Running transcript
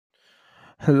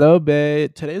Hello,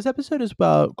 babe. Today's episode is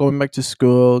about going back to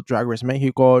school, Drag Race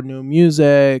Mexico, new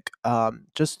music,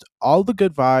 just all the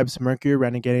good vibes, Mercury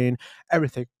Renegading,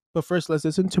 everything. But first, let's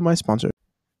listen to my sponsor.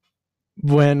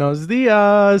 Buenos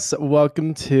dias.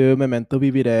 Welcome to Memento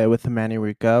Vivire with Manny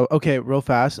Rico. Okay, real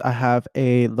fast. I have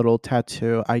a little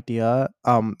tattoo idea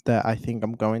that I think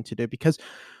I'm going to do because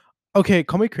okay,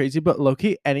 call me crazy, but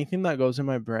low-key anything that goes in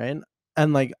my brain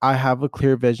and like I have a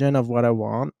clear vision of what I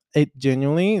want, it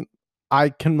genuinely I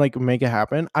can like make it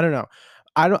happen. I don't know.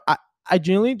 I don't I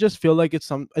genuinely just feel like it's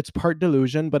part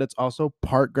delusion, but it's also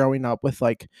part growing up with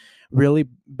like really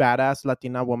badass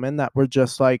Latina women that were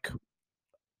just like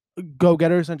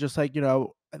go-getters and just like,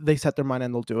 they set their mind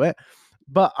and they'll do it.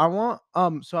 But I want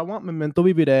Memento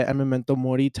Vivire and Memento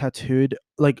Mori tattooed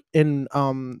like in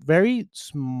very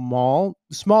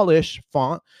smallish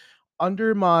font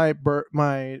under my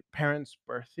parents'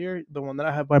 birth year, the one that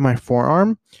I have by my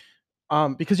forearm.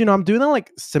 Because I'm doing that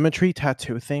like symmetry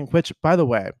tattoo thing, which by the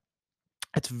way,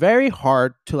 it's very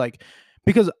hard to like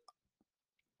because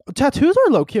tattoos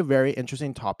are low key a very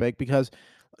interesting topic because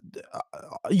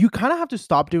you kind of have to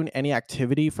stop doing any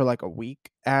activity for like a week,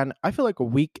 and I feel like a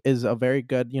week is a very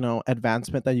good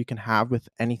advancement that you can have with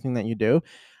anything that you do.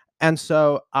 And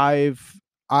so I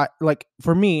like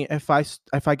for me, if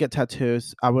I get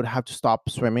tattoos, I would have to stop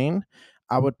swimming.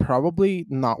 I would probably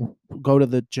not go to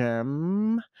the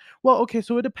gym. Well, okay,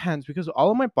 so it depends because all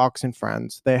of my boxing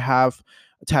friends, they have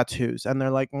tattoos and they're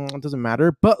like, it doesn't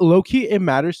matter. But low key, it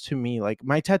matters to me. Like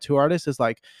my tattoo artist is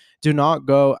like, do not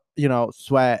go,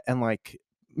 sweat and like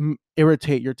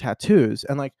irritate your tattoos.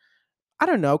 And like, I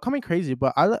don't know, call me crazy,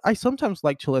 but I sometimes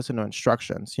like to listen to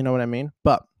instructions. You know what I mean?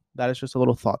 But that is just a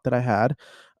little thought that I had.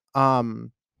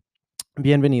 Um,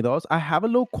 Bienvenidos. I have a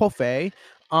little coffee.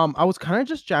 I was kind of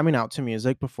just jamming out to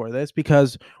music before this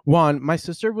because one, my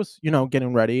sister was,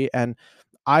 getting ready, and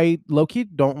I low key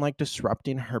don't like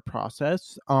disrupting her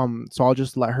process. So I'll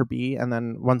just let her be, and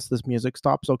then once this music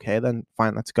stops, okay, then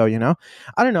fine, let's go.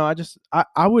 I don't know.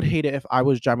 I would hate it if I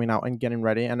was jamming out and getting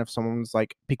ready, and if someone's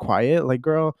like, "Be quiet," like,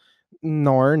 girl,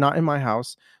 no, not in my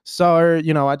house. So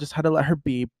I just had to let her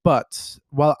be. But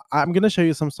well, I'm gonna show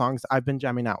you some songs I've been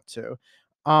jamming out to.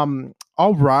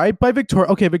 All Right by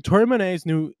Victoria. Okay, Victoria Monet's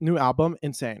new album,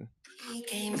 insane. He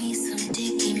gave me some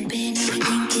dick embedded.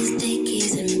 Think his dick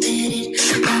is embedded.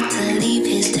 About to leave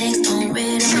his text on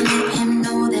red. I'ma let him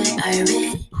know that I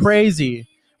read. Crazy.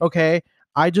 Okay.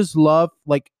 I just love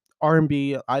like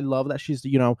R&B. I love that she's,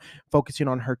 focusing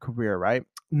on her career, right?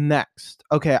 Next.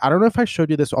 Okay, I don't know if I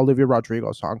showed you this Olivia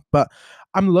Rodrigo song, but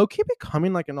I'm low-key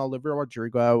becoming like an Olivia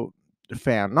Rodrigo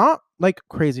fan. Not like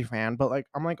crazy fan, but like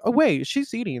I'm like, oh wait,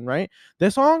 she's eating, right?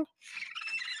 This song,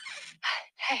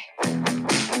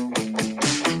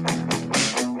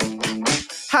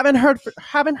 haven't heard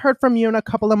from you in a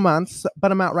couple of months,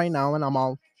 but I'm out right now and I'm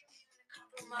all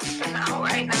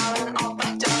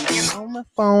on my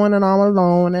phone and I'm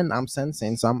alone and I'm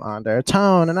sensing some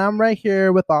undertone and I'm right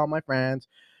here with all my friends.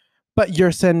 But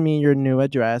you're sending me your new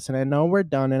address, and I know we're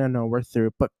done and I know we're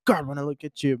through. But God, when I look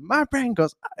at you, my brain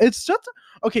goes, it's just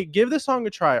okay. Give this song a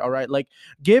try, all right? Like,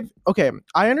 okay.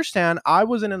 I understand. I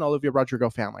wasn't an Olivia Rodrigo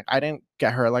fan. Like, I didn't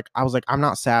get her. Like, I was like, I'm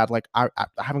not sad. Like, I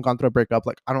haven't gone through a breakup.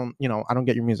 Like, I don't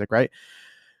get your music, right?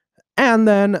 And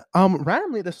then,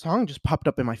 randomly, this song just popped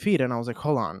up in my feed, and I was like,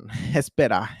 hold on,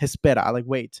 espera, espera. Like,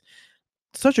 wait,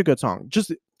 such a good song.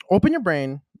 Just open your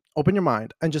brain, open your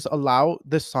mind, and just allow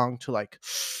this song to like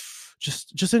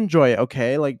just enjoy it,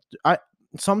 okay? Like I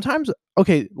sometimes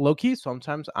okay, low key,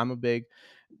 sometimes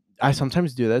I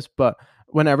sometimes do this, but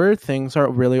whenever things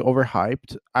are really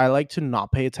overhyped, I like to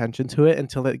not pay attention to it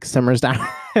until it simmers down.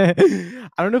 I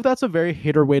don't know if that's a very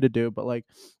hater way to do, but like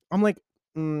I'm like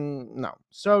no.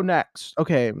 So next,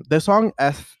 okay, the song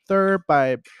Esther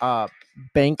by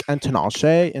Bank and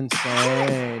Tinashe,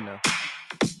 insane.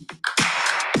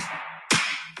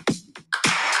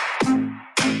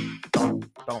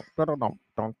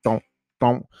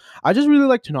 Don't. I just really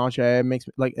like Tinashe.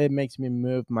 It makes me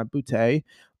move my booty.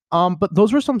 But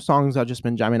those were some songs I've just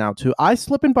been jamming out to. I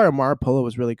Slippin' by Amara Polo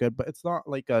was really good, but it's not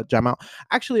like a jam out.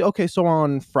 Actually, okay, so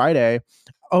on Friday,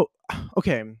 oh,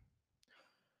 okay,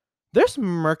 there's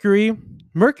Mercury.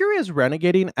 Mercury is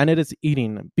renegading and it is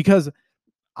eating because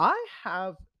I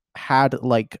have had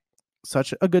like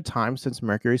such a good time since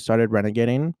Mercury started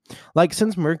renegading. Like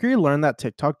since Mercury learned that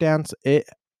TikTok dance,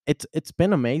 it's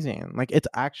been amazing. Like it's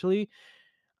actually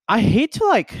I hate to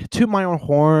like toot my own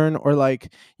horn or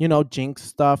like, jinx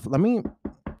stuff. Let me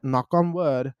knock on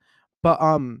wood. But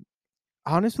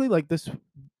honestly like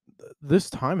this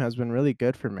time has been really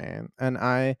good for me and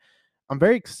I'm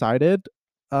very excited.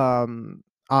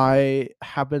 I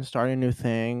have been starting new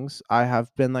things.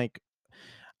 I've been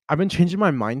changing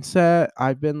my mindset.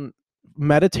 I've been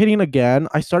meditating again.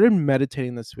 I started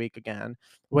meditating this week again,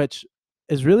 which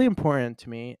is really important to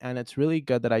me, and it's really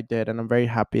good that I did, and I'm very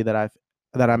happy that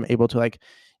I'm able to like,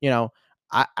 you know,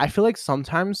 I feel like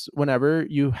sometimes whenever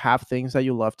you have things that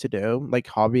you love to do, like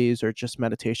hobbies or just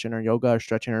meditation or yoga or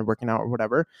stretching or working out or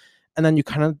whatever, and then you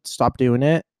kind of stop doing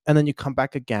it and then you come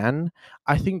back again,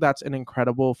 I think that's an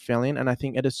incredible feeling, and I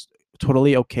think it is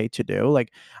totally okay to do.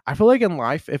 Like I feel like in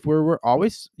life, if we're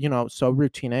always, so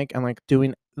routinic and like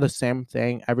doing the same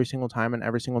thing every single time and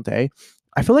every single day,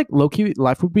 I feel like low key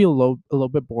life would be a little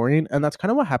bit boring. And that's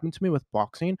kind of what happened to me with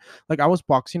boxing. Like I was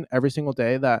boxing every single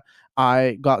day that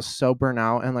I got so burnt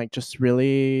out and like just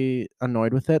really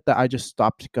annoyed with it that I just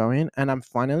stopped going. And I'm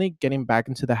finally getting back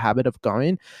into the habit of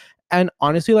going. And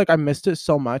honestly, like I missed it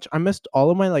so much. I missed all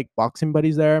of my like boxing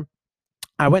buddies there.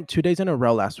 I went 2 days in a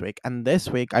row last week, and this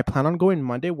week I plan on going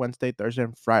Monday, Wednesday, Thursday,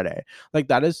 and Friday. Like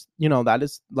that is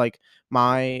like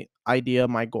my idea,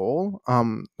 my goal.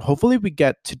 Hopefully we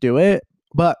get to do it.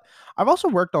 But I've also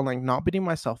worked on like not beating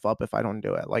myself up if I don't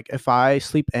do it. Like if I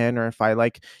sleep in or if I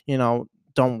like,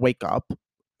 don't wake up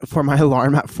for my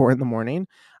alarm at 4 in the morning,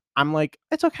 I'm like,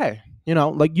 it's okay.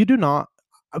 Like you do not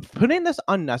putting this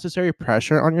unnecessary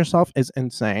pressure on yourself is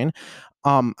insane.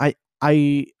 I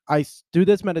do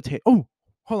this meditate. Oh,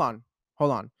 hold on,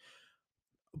 hold on.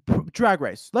 Drag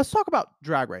Race. Let's talk about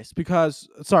Drag Race because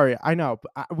sorry, I know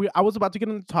I was about to get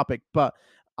into the topic, but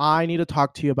I need to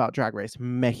talk to you about Drag Race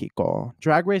Mexico.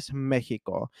 Drag Race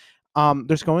Mexico.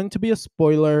 There's going to be a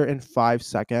spoiler in 5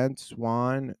 seconds.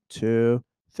 One, two,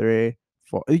 three,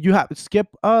 four. You have skip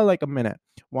like a minute.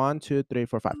 One, two, three,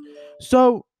 four, five.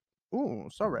 So, oh,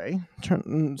 sorry.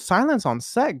 Silence on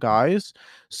set, guys.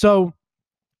 So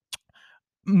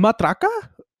Matraca,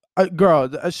 girl,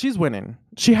 she's winning.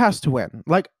 She has to win.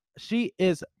 Like she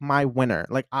is my winner.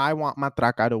 Like I want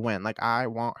Matraca to win. Like I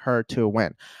want her to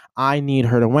win. I need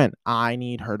her to win. I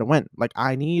need her to win. Like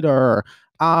I need her.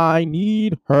 I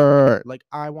need her. Like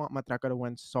I want Matraca to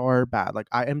win so bad. Like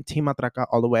I am Team Matraca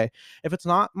all the way. If it's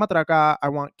not Matraca, I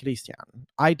want Christian.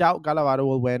 I doubt Galavado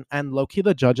will win. And low-key,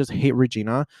 the judges hate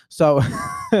Regina. So,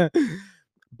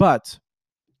 but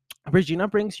Regina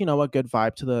brings, a good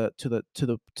vibe to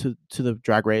the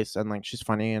drag race, and like she's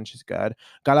funny and she's good.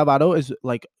 Galavado is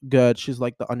like good. She's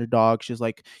like the underdog. She's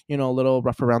like, a little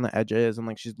rough around the edges and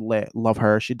like she's lit. Love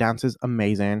her. She dances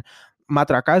amazing.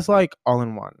 Matraca is like all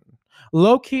in one.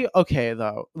 Low key, okay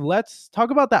though. Let's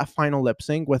talk about that final lip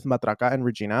sync with Matraca and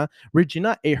Regina.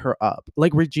 Regina ate her up.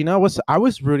 Like I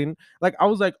was rooting, like I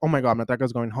was like, oh my god,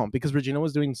 Matraca's going home because Regina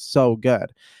was doing so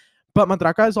good. But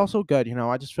Matraca is also good,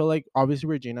 I just feel like obviously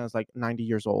Regina is like 90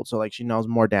 years old, so like she knows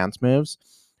more dance moves.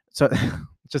 So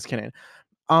just kidding.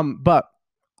 But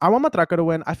I want Matraca to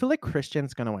win. I feel like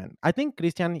Christian's gonna win. I think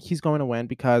Christian he's going to win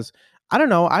because I don't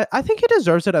know. I think he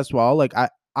deserves it as well. Like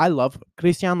I love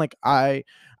Christian. Like I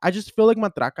just feel like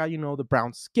Matraca, the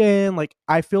brown skin. Like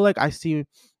I feel like I see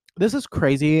this is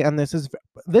crazy and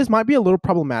this might be a little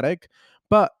problematic,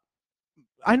 but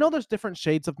I know there's different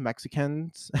shades of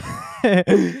Mexicans.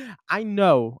 I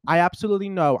know. I absolutely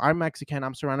know. I'm Mexican.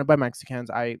 I'm surrounded by Mexicans.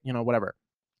 Whatever.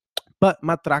 But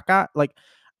Matraca, like,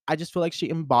 I just feel like she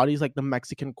embodies like the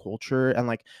Mexican culture and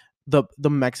like the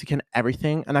Mexican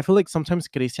everything. And I feel like sometimes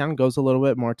Christian goes a little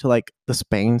bit more to like the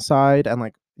Spain side and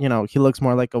like, he looks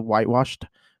more like a whitewashed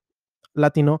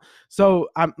Latino. So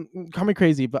I'm call me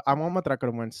crazy, but I want Matraca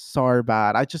to win so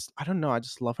bad. I don't know. I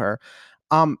just love her.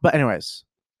 But anyways,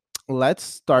 let's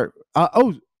start.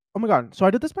 Oh my god! So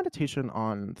I did this meditation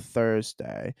on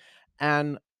Thursday,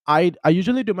 and I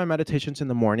usually do my meditations in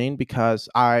the morning because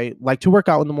I like to work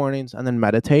out in the mornings and then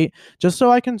meditate just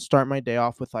so I can start my day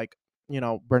off with like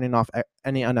burning off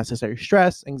any unnecessary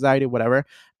stress, anxiety, whatever,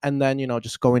 and then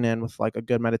just going in with like a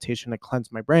good meditation to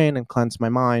cleanse my brain and cleanse my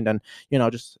mind, and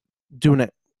just doing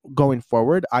it going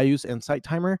forward. I use Insight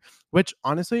Timer, which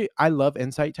honestly I love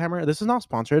Insight Timer. This is not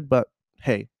sponsored, but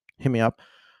hey, hit me up.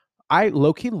 I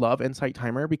low-key love Insight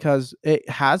Timer because it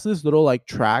has this little like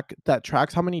track that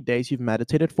tracks how many days you've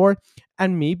meditated for.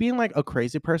 And me being like a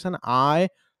crazy person, I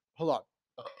hold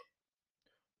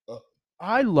on.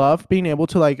 I love being able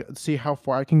to like see how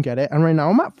far I can get it. And right now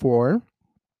I'm at 4.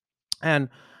 And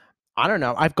I don't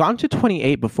know. I've gone to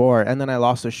 28 before and then I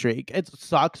lost the streak. It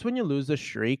sucks when you lose the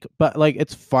streak, but like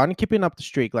it's fun keeping up the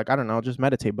streak. Like, I don't know, just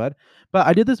meditate, bud. But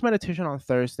I did this meditation on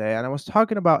Thursday and I was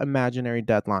talking about imaginary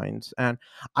deadlines. And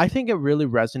I think it really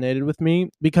resonated with me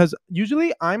because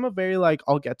usually I'm a very like,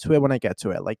 I'll get to it when I get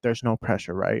to it. Like, there's no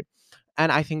pressure, right?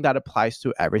 And I think that applies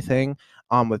to everything,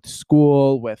 with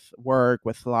school, with work,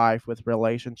 with life, with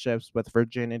relationships, with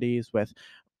virginities, with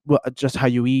just how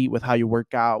you eat, with how you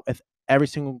work out, with every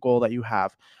single goal that you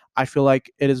have. I feel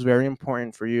like it is very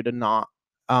important for you to not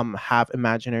have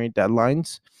imaginary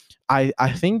deadlines. I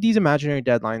think these imaginary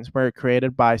deadlines were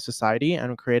created by society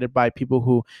and created by people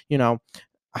who,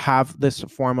 have this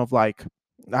form of like,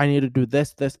 I need to do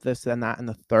this, and that, and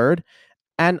the third.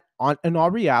 And in all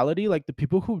reality, like the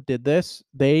people who did this,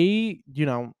 they,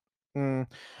 mm,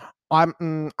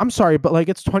 I'm sorry, but like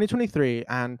it's 2023,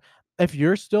 and if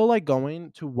you're still like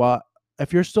going to what,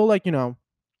 if you're still like,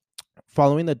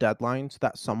 following the deadlines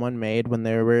that someone made when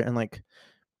they were in like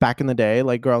back in the day,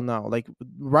 like girl, no, like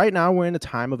right now we're in a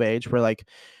time of age where like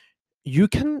you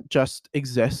can just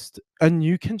exist and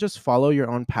you can just follow your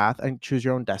own path and choose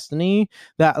your own destiny,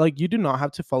 that like you do not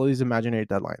have to follow these imaginary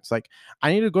deadlines. Like,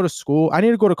 I need to go to school, I need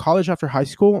to go to college after high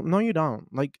school. No, you don't.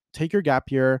 Like, take your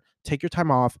gap year, take your time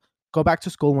off, go back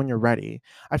to school when you're ready.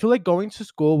 I feel like going to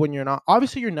school when you're not,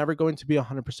 obviously you're never going to be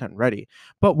 100% ready,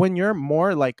 but when you're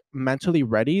more like mentally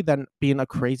ready than being a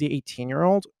crazy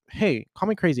 18-year-old, hey, call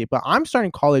me crazy, but I'm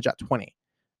starting college at 20.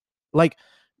 Like,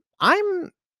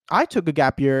 I'm I took a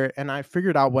gap year and I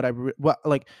figured out what,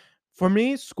 like, for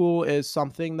me school is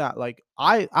something that like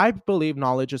I believe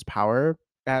knowledge is power.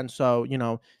 And so,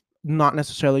 not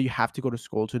necessarily you have to go to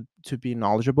school to be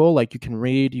knowledgeable. Like, you can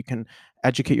read, you can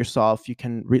educate yourself, you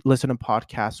can listen to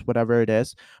podcasts, whatever it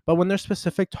is. But when there's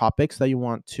specific topics that you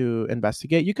want to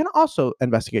investigate, you can also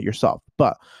investigate yourself.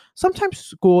 But sometimes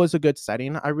school is a good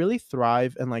setting. I really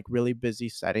thrive in like really busy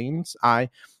settings. I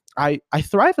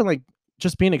thrive in like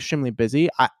just being extremely busy.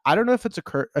 I don't know if it's a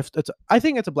if it's, I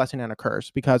think it's a blessing and a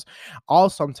curse, because I'll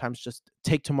sometimes just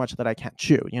take too much that I can't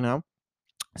chew.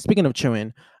 Speaking of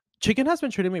chewing, chicken has been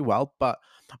treating me well, but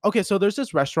okay, so there's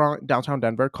this restaurant downtown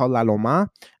Denver called La Loma,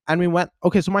 and we went.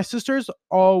 Okay, so my sisters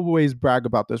always brag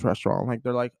about this restaurant. Like,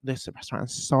 they're like, this restaurant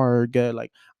is so good.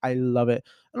 Like, I love it.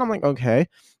 And I'm like, okay.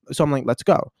 So I'm like, let's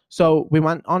go. So we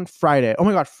went on Friday. Oh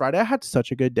my God, Friday I had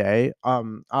such a good day.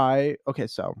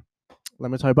 So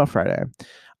let me tell you about Friday.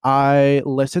 I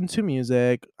listened to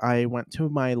music. I went to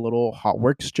my little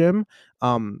Hotworks gym,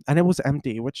 and it was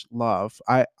empty, which love.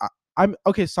 I'm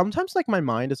okay. Sometimes like my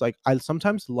mind is like, I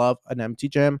sometimes love an empty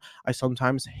gym. I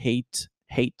sometimes hate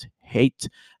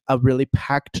a really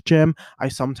packed gym. I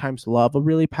sometimes love a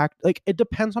really packed. Like, it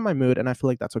depends on my mood, and I feel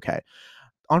like that's okay.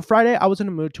 On Friday, I was in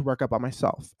a mood to work out by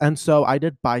myself. And so I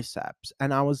did biceps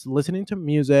and I was listening to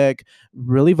music,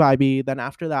 really vibey. Then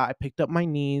after that, I picked up my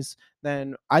knees.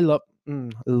 Then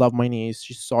love my knees.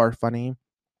 She's so funny.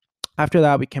 After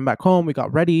that, we came back home, we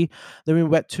got ready. Then we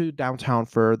went to downtown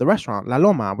for the restaurant, La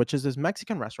Loma, which is this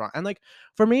Mexican restaurant. And like,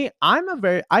 for me,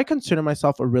 I consider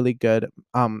myself a really good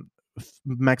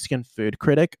Mexican food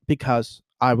critic, because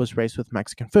I was raised with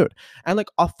Mexican food and like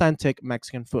authentic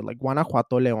Mexican food, like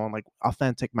Guanajuato Leon, like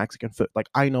authentic Mexican food. Like,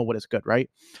 I know what is good, right?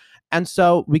 And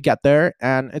so we get there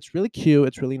and it's really cute.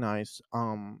 It's really nice.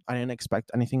 I didn't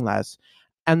expect anything less.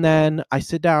 And then I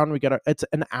sit down, it's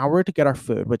an hour to get our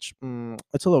food, which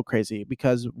it's a little crazy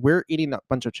because we're eating a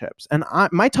bunch of chips and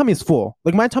my tummy is full.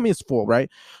 Like, my tummy is full,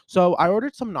 right? So I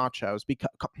ordered some nachos because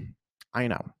I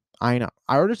know. I know.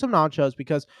 I ordered some nachos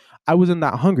because I wasn't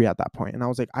that hungry at that point, and I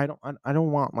was like, I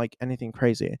don't want like anything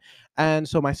crazy. And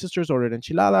so my sisters ordered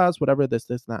enchiladas, whatever, this,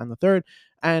 that, and the third.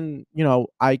 And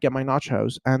I get my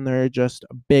nachos, and they're just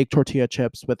big tortilla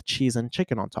chips with cheese and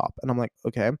chicken on top. And I'm like,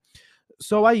 okay.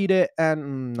 So I eat it,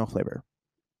 and no flavor,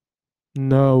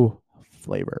 no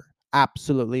flavor,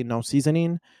 absolutely no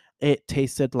seasoning. It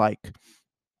tasted like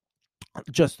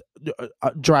just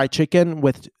dry chicken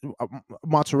with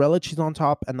mozzarella cheese on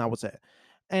top, and that was it.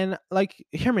 And like,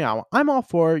 hear me out. I'm all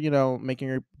for making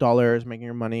your dollars, making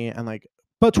your money, and like,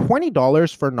 but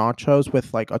 $20 for nachos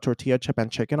with like a tortilla chip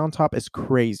and chicken on top is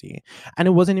crazy, and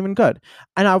it wasn't even good.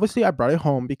 And obviously, I brought it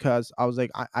home because I was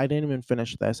like, I didn't even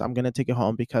finish this. I'm gonna take it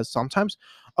home because sometimes,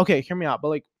 okay, hear me out. But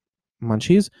like,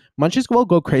 munchies will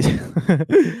go crazy.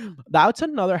 That's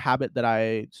another habit that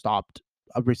I stopped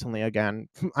recently again.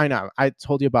 I know I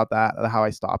told you about that, how I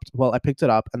stopped. Well, I picked it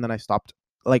up and then I stopped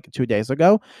like 2 days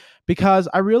ago because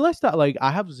I realized that like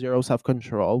I have zero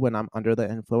self-control when I'm under the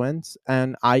influence,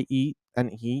 and I eat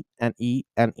and eat and eat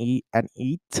and eat and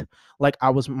eat like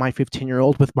I was my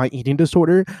 15-year-old with my eating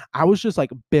disorder. I was just like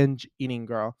binge eating,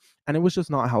 girl, and it was just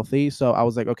not healthy. So I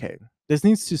was like, okay, this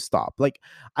needs to stop. Like,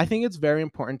 I think it's very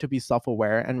important to be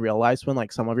self-aware and realize when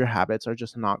like some of your habits are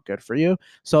just not good for you.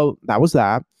 So that was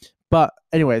that. But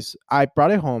anyways, I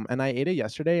brought it home and I ate it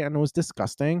yesterday and it was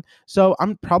disgusting. So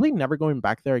I'm probably never going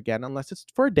back there again unless it's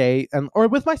for a day and or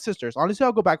with my sisters. Honestly,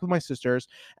 I'll go back with my sisters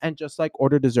and just like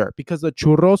order dessert because the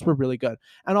churros were really good.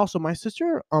 And also my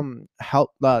sister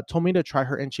helped told me to try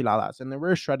her enchiladas and they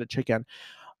were shredded chicken.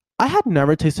 I had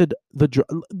never tasted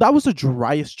that was the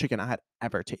driest chicken I had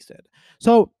ever tasted.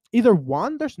 So either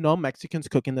one, there's no Mexicans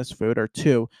cooking this food, or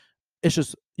two, it's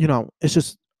just it's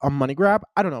just a money grab.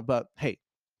 I don't know, but hey,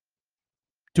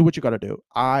 do what you gotta do.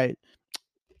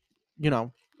 You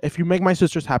know, if you make my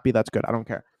sisters happy, that's good. I don't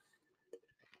care.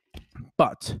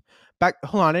 But back,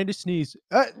 hold on, I need to sneeze.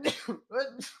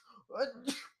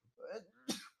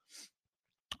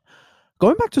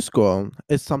 Going back to school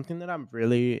is something that I'm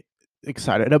really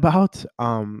excited about.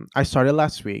 I started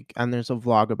last week, and there's a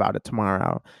vlog about it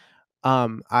tomorrow.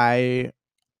 Um, I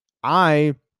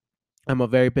I am a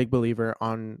very big believer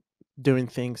on doing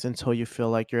things until you feel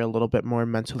like you're a little bit more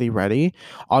mentally ready.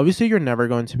 Obviously, you're never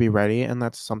going to be ready, and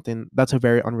that's a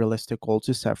very unrealistic goal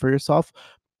to set for yourself.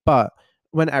 But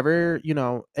whenever,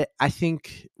 I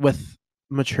think with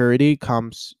maturity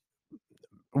comes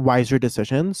wiser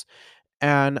decisions.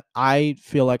 And I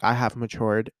feel like I have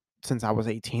matured since I was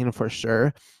 18 for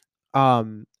sure.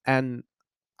 And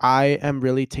I am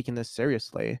really taking this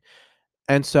seriously.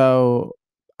 And so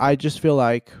I just feel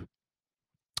like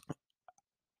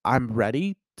I'm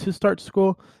ready to start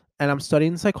school and I'm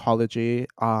studying psychology.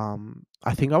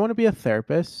 I think I want to be a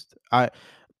therapist.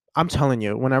 I'm telling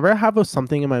you, whenever I have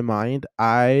something in my mind,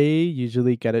 I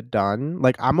usually get it done.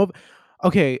 Like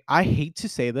okay, I hate to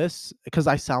say this because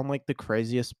I sound like the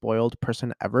craziest spoiled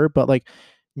person ever, but like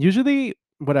usually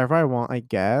whatever I want, I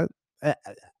get. I,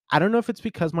 I don't know if it's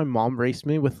because my mom raised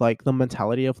me with like the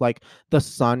mentality of like the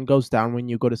sun goes down when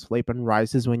you go to sleep and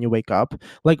rises when you wake up.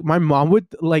 Like my mom would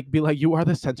like be like, "You are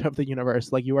the center of the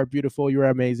universe. Like you are beautiful. You are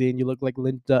amazing. You look like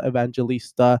Linda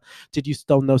Evangelista. Did you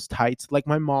stone those tights?" Like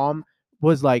my mom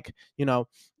was like,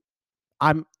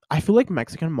 I feel like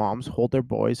Mexican moms hold their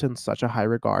boys in such a high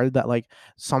regard that like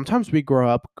sometimes we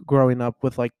growing up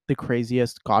with like the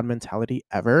craziest god mentality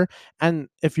ever. And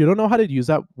if you don't know how to use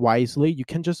that wisely, you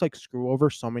can just like screw over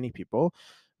so many people.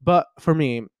 But for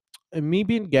me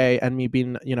being gay and me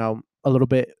being, a little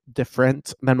bit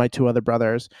different than my two other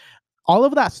brothers, all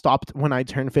of that stopped when I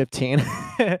turned 15.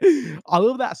 All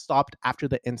of that stopped after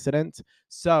the incident.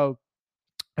 So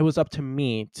it was up to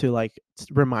me to like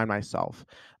remind myself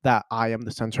that I am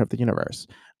the center of the universe.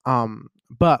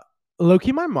 But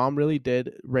Loki, my mom really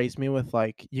did raise me with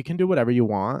like, you can do whatever you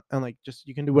want, and like just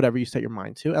you can do whatever you set your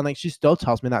mind to. And like she still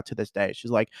tells me that to this day. She's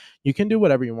like, you can do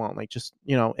whatever you want. Like just,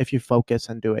 if you focus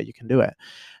and do it, you can do it.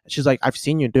 She's like, I've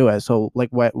seen you do it. So like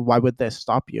why would this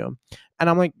stop you? And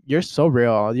I'm like, you're so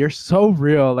real. You're so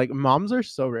real. Like moms are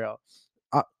so real.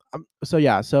 Uh, so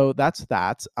yeah, so that's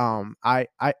that.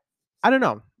 I don't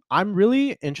know. I'm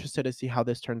really interested to see how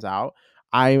this turns out.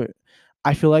 I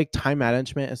I feel like time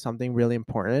management is something really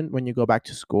important when you go back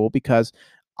to school because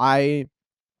I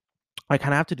I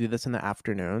kind of have to do this in the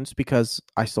afternoons because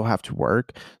I still have to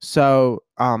work. So,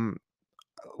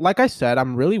 like I said,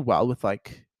 I'm really well with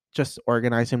like just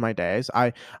organizing my days.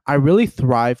 I really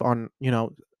thrive on,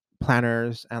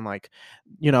 planners and like,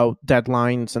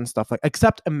 deadlines and stuff, like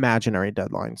except imaginary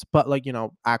deadlines, but like,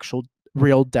 actual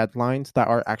real deadlines that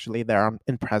are actually there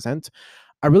in present.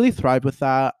 I really thrive with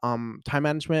that. Time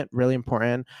management really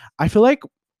important. I feel like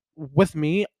with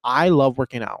me, I love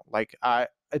working out. Like I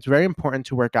it's very important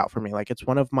to work out for me. Like it's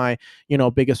one of my,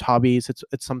 biggest hobbies.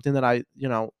 It's something that I,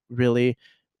 really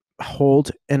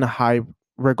hold in a high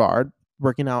regard.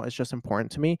 Working out is just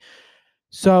important to me.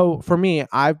 So for me,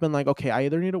 I've been like, okay, I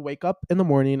either need to wake up in the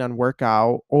morning and work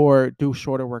out or do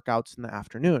shorter workouts in the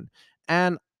afternoon.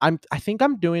 And I think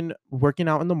I'm doing working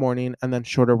out in the morning and then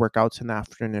shorter workouts in the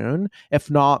afternoon.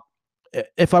 If not,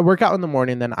 if I work out in the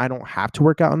morning, then I don't have to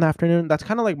work out in the afternoon. That's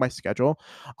kind of like my schedule.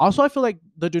 Also, I feel like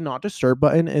the do not disturb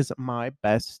button is my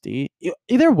bestie.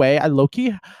 Either way, I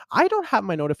don't have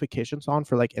my notifications on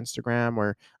for like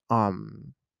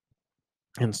um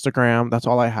Instagram. That's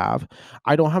all I have.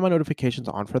 I don't have my notifications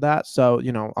on for that. So,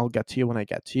 I'll get to you when I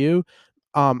get to you.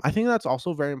 I think that's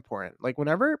also very important. Like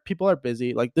whenever people are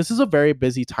busy, like this is a very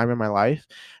busy time in my life.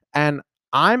 And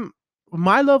I'm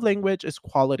my love language is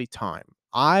quality time.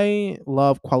 I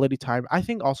love quality time. I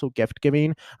think also gift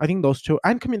giving. I think those two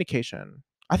and communication.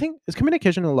 I think is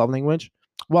communication a love language?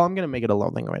 Well, I'm gonna make it a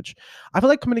love language. I feel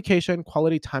like communication,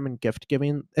 quality time, and gift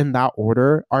giving in that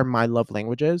order are my love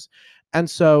languages. And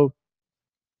so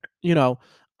you know,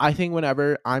 I think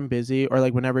whenever I'm busy or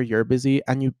like whenever you're busy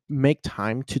and you make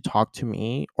time to talk to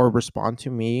me or respond to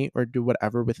me or do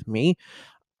whatever with me,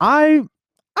 I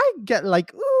I get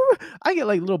like, ooh, I get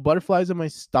like little butterflies in my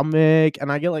stomach,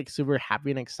 and I get like super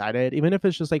happy and excited, even if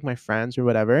it's just like my friends or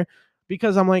whatever,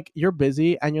 because I'm like, you're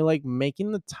busy and you're like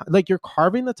making the time, like you're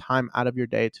carving the time out of your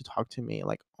day to talk to me.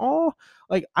 Like, oh,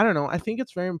 like I don't know. I think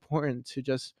it's very important to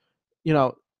just, you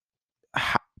know,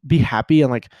 be happy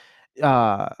and like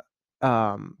uh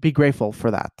be grateful for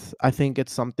that. I think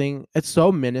it's something, it's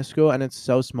so minuscule and it's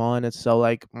so small and it's so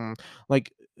like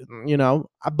like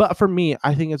but for me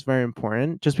I think it's very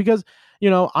important, just because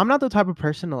I'm not the type of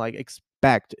person to like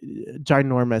expect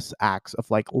ginormous acts of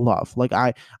like love. Like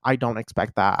I don't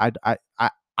expect that.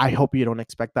 I hope you don't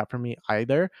expect that from me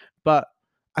either. But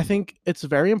I think it's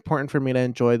very important for me to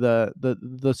enjoy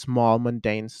the small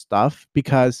mundane stuff,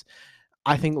 because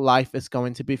I think life is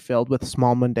going to be filled with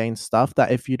small mundane stuff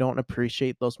that if you don't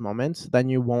appreciate those moments, then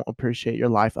you won't appreciate your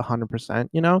life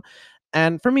 100%.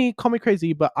 And for me, call me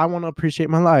crazy, but I want to appreciate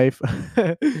my life.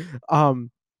 um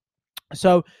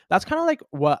so that's kind of like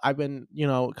what I've been,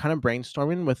 kind of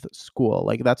brainstorming with school.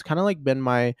 Like that's kind of like been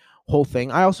my whole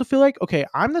thing. I also feel like, okay,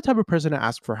 I'm the type of person to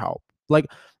ask for help. Like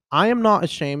I am not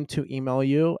ashamed to email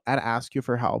you and ask you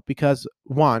for help, because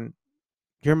one,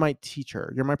 you're my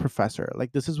teacher, you're my professor.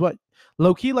 Like this is what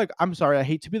low key, like I'm sorry, I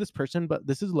hate to be this person, but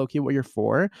this is low key what you're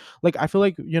for. Like I feel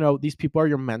like, these people are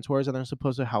your mentors and they're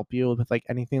supposed to help you with like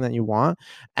anything that you want.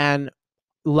 And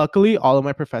luckily all of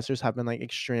my professors have been like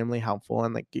extremely helpful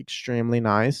and like extremely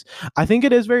nice. I think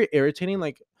it is very irritating,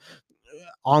 like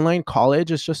online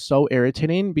college is just so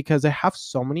irritating because they have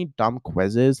so many dumb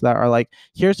quizzes that are like,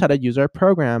 here's how to use our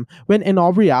program, when in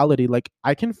all reality, like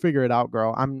I can figure it out,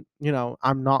 girl. I'm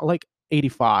not like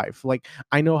 85. Like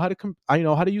I know how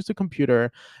to use the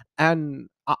computer, and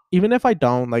even if I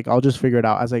don't, like I'll just figure it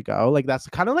out as I go. Like that's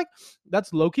kind of like,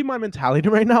 that's low-key my mentality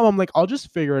right now. I'm like, I'll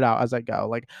just figure it out as I go.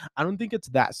 Like I don't think it's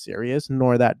that serious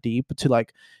nor that deep to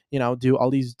like, do all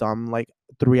these dumb like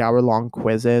 3 hour long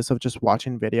quizzes of just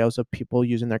watching videos of people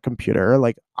using their computer.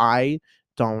 Like I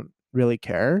don't really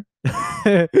care.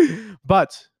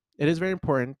 But it is very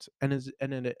important, and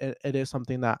it is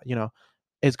something that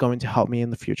is going to help me in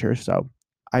the future. So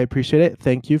I appreciate it.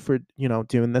 Thank you for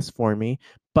doing this for me.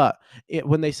 But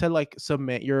when they said like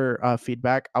submit your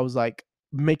feedback, I was like,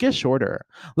 make it shorter.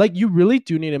 Like you really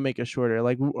do need to make it shorter.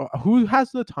 Like who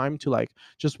has the time to like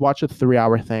just watch a 3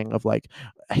 hour thing of like,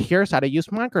 here's how to use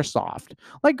Microsoft.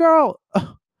 Like girl,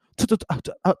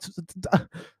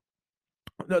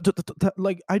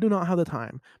 like I do not have the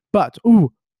time. But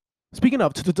ooh, speaking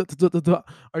of,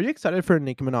 are you excited for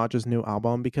Nicki Minaj's new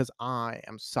album? Because I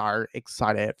am so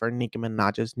excited for Nicki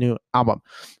Minaj's new album.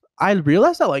 I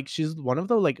realized that like she's one of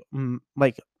the like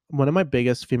one of my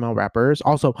biggest female rappers.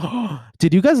 Also,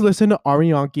 did you guys listen to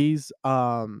Arianki's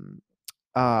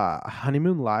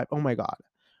honeymoon live? Oh my god.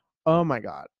 Oh my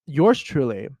god. Yours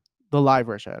truly, the live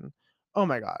version. Oh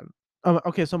my god.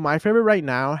 Okay, so my favorite right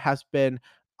now has been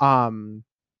um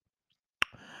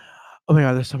oh my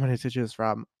god, there's so many to choose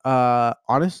from.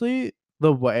 Honestly,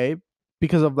 the way,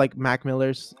 because of like Mac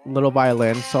Miller's little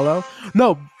violin solo.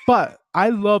 No, but I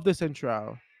love this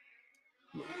intro.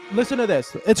 Listen to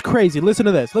this. It's crazy. Listen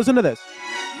to this. Listen to this.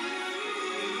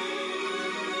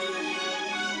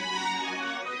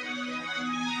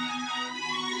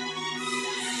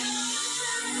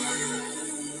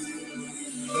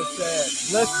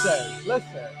 Listen. Listen.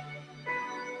 Listen.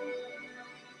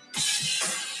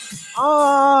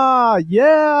 Ah,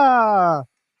 yeah.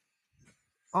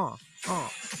 Uh, uh,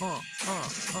 uh,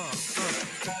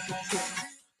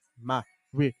 My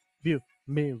review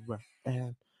mirror,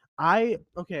 and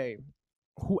okay,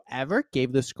 whoever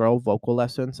gave this girl vocal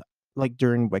lessons like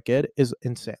during Wicked is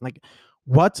insane. Like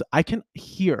what, I can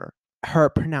hear her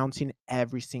pronouncing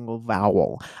every single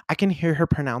vowel. I can hear her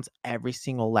pronounce every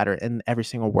single letter and every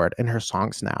single word in her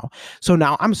songs now. So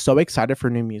now I'm so excited for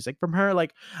new music from her.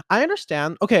 Like I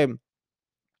understand. Okay,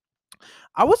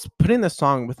 I was putting this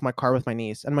song with my car with my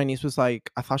niece, and my niece was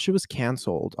like, I thought she was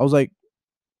canceled. I was like,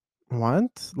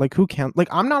 what? Like who can, like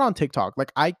I'm not on TikTok.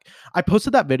 Like I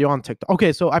posted that video on TikTok.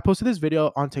 Okay, so I posted this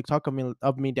video on TikTok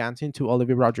of me dancing to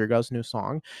Olivia Rodrigo's new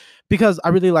song because I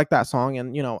really like that song,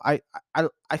 and I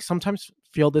sometimes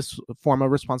feel this form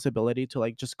of responsibility to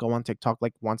like just go on TikTok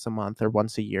like once a month or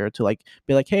once a year to like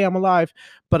be like, hey, I'm alive.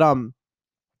 But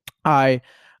I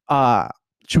uh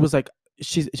she was like,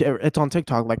 it's on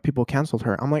TikTok, like people canceled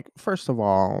her. I'm like, first of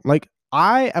all, like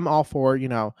I am all for, you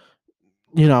know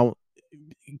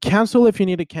cancel if you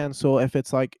need to cancel if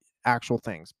it's like actual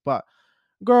things. But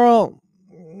girl,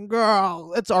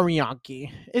 it's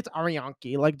Arianki. It's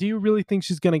Arianki. Like, do you really think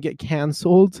she's gonna get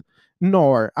canceled?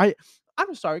 Nor I'm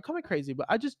sorry, call me crazy, but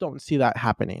I just don't see that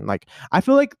happening. Like, I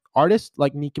feel like artists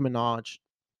like Nicki Minaj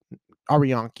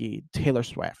Ariana, Taylor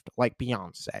Swift, like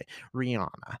Beyonce,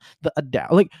 Rihanna, the Adele,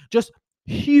 like just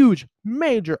huge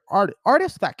major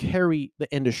artists that carry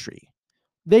the industry.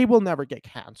 They will never get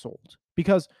canceled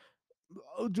because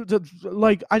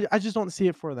like I just don't see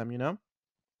it for them, you know?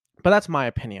 But that's my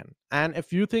opinion. And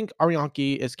if you think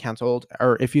Ariana is canceled,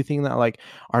 or if you think that like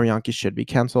Ariana should be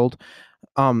canceled,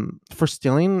 for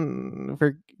stealing,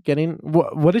 for getting,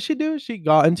 what did she do? She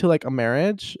got into like a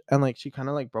marriage and like she kind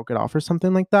of like broke it off or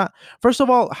something like that. First of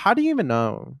all, how do you even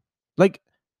know? Like,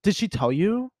 did she tell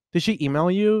you? Did she email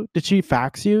you? Did she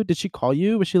fax you? Did she call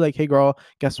you? Was she like, hey girl,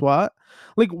 guess what?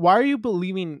 Like, why are you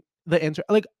believing the answer?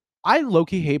 Like, I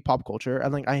low-key hate pop culture,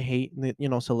 and like I hate the,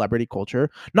 celebrity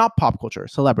culture. Not pop culture,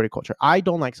 celebrity culture. I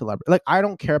don't like celebrity, like I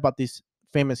don't care about these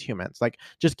famous humans. Like,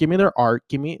 just give me their art,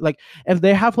 give me like, if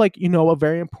they have like, a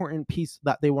very important piece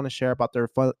that they want to share about their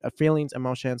feelings,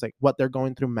 emotions, like what they're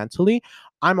going through mentally,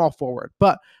 I'm all forward.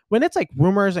 But when it's like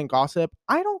rumors and gossip,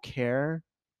 I don't care.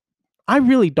 I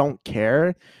really don't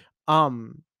care.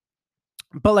 um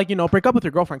but like, break up with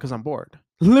your girlfriend because I'm bored.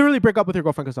 Literally break up with your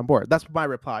girlfriend because I'm bored. That's my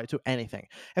reply to anything.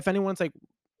 If anyone's like,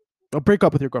 "Oh, break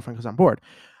up with your girlfriend because I'm bored."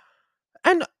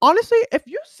 And honestly, if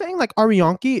you're saying like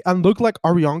Ariana and look like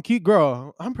Ariana,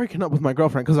 girl, I'm breaking up with my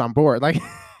girlfriend because I'm bored. Like,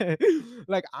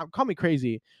 like, call me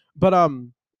crazy. But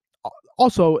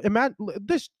also imagine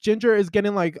this ginger is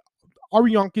getting like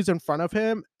Ariana's in front of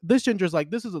him. This ginger's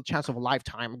like, this is a chance of a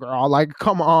lifetime, girl. Like,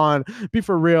 come on, be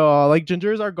for real. Like,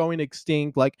 gingers are going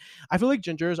extinct. Like, I feel like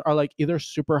gingers are like either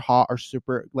super hot or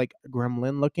super like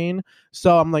gremlin looking.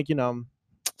 So I'm like,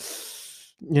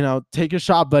 take your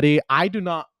shot, buddy. I do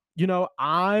not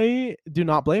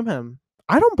blame him.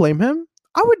 I don't blame him.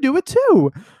 I would do it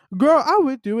too. Girl, I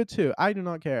would do it too. I do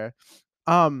not care.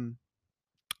 Um,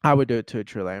 I would do it too,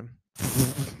 truly.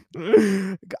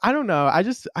 I don't know.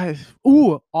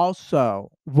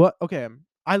 Also, what, okay.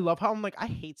 I love how I'm like, I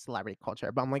hate celebrity culture,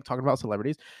 but I'm like talking about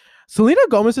celebrities. Selena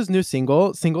Gomez's new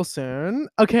single soon.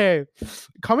 Okay,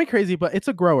 call me crazy, but it's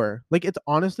a grower. Like, it's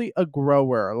honestly a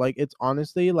grower. Like, it's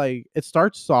honestly like, it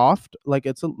starts soft, like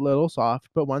it's a little soft,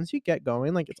 but once you get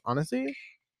going, like, it's honestly,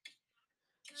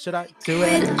 should I do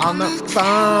it on the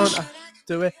phone?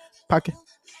 Do it pocket.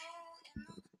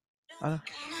 Uh,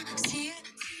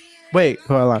 Wait,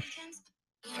 hold on.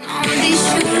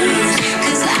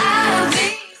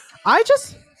 I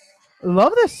just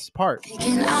love this part.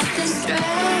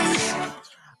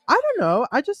 I don't know.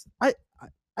 I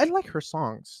like her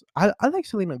songs. I like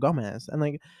Selena Gomez, and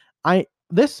like, I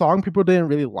this song people didn't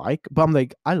really like, but I'm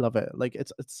like, I love it. Like,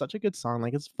 it's such a good song.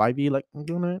 Like, it's vibey. Like, I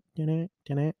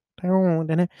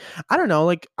don't know.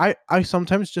 Like, I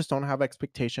sometimes just don't have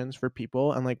expectations for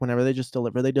people, and like whenever they just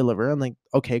deliver, they deliver, and like,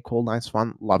 okay, cool, nice,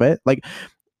 fun, love it. Like,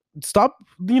 stop,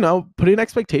 putting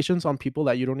expectations on people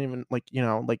that you don't even like,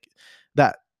 like,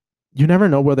 that you never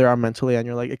know where they are mentally, and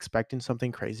you're like expecting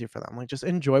something crazy for them. Like, just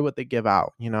enjoy what they give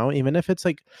out, even if it's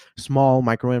like small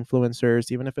micro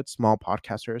influencers, even if it's small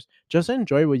podcasters, just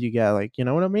enjoy what you get. Like, you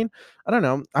know what I mean? I don't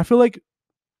know. I feel like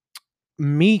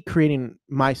me creating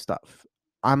my stuff,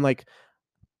 I'm like,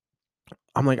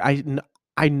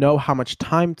 I know how much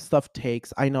time stuff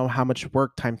takes. I know how much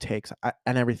work time takes,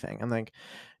 and everything. And like,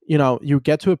 you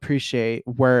get to appreciate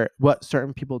what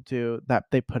certain people do that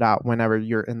they put out whenever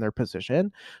you're in their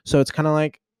position. So it's kind of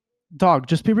like, dog,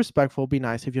 just be respectful, be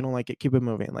nice. If you don't like it, keep it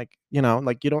moving. Like,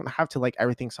 like, you don't have to like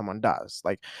everything someone does.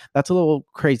 Like, that's a little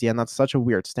crazy, and that's such a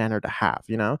weird standard to have,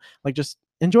 like, just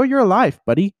enjoy your life,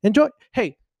 buddy. Enjoy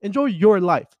your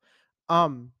life.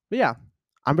 But yeah,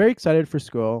 I'm very excited for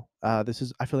school. I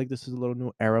feel like this is a little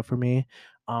new era for me.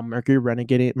 Mercury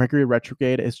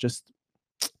retrograde is just,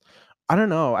 I don't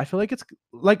know. I feel like it's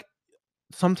like,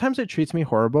 sometimes it treats me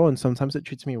horrible and sometimes it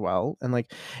treats me well. And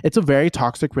like, it's a very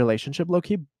toxic relationship, low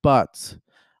key, but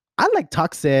I like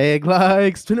toxic,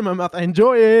 like, spit in my mouth. I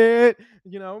enjoy it.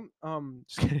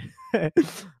 Just kidding.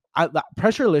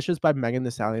 Pressurelicious by Megan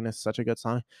Thee Stallion is such a good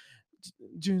song.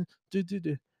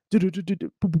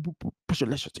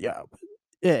 Pressurelicious, yeah.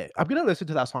 Yeah, I'm gonna listen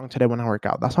to that song today when I work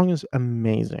out. That song is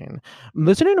amazing.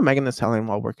 Listening to Megan Thee Stallion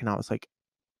while working out is like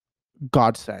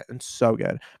God sent and so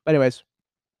good. But anyways,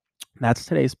 that's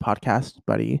today's podcast,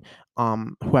 buddy.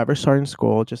 Whoever's starting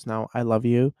school, just know I love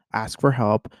you. Ask for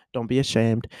help. Don't be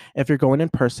ashamed. If you're going in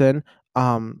person,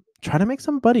 try to make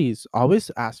some buddies.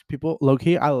 Always ask people.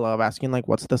 Low-key, I love asking, like,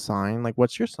 what's the sign? Like,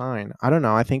 what's your sign? I don't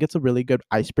know. I think it's a really good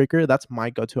icebreaker. That's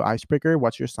my go-to icebreaker.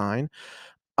 What's your sign?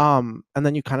 And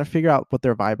then you kind of figure out what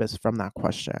their vibe is from that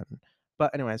question.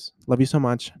 But anyways, love you so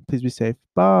much. Please be safe.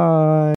 Bye.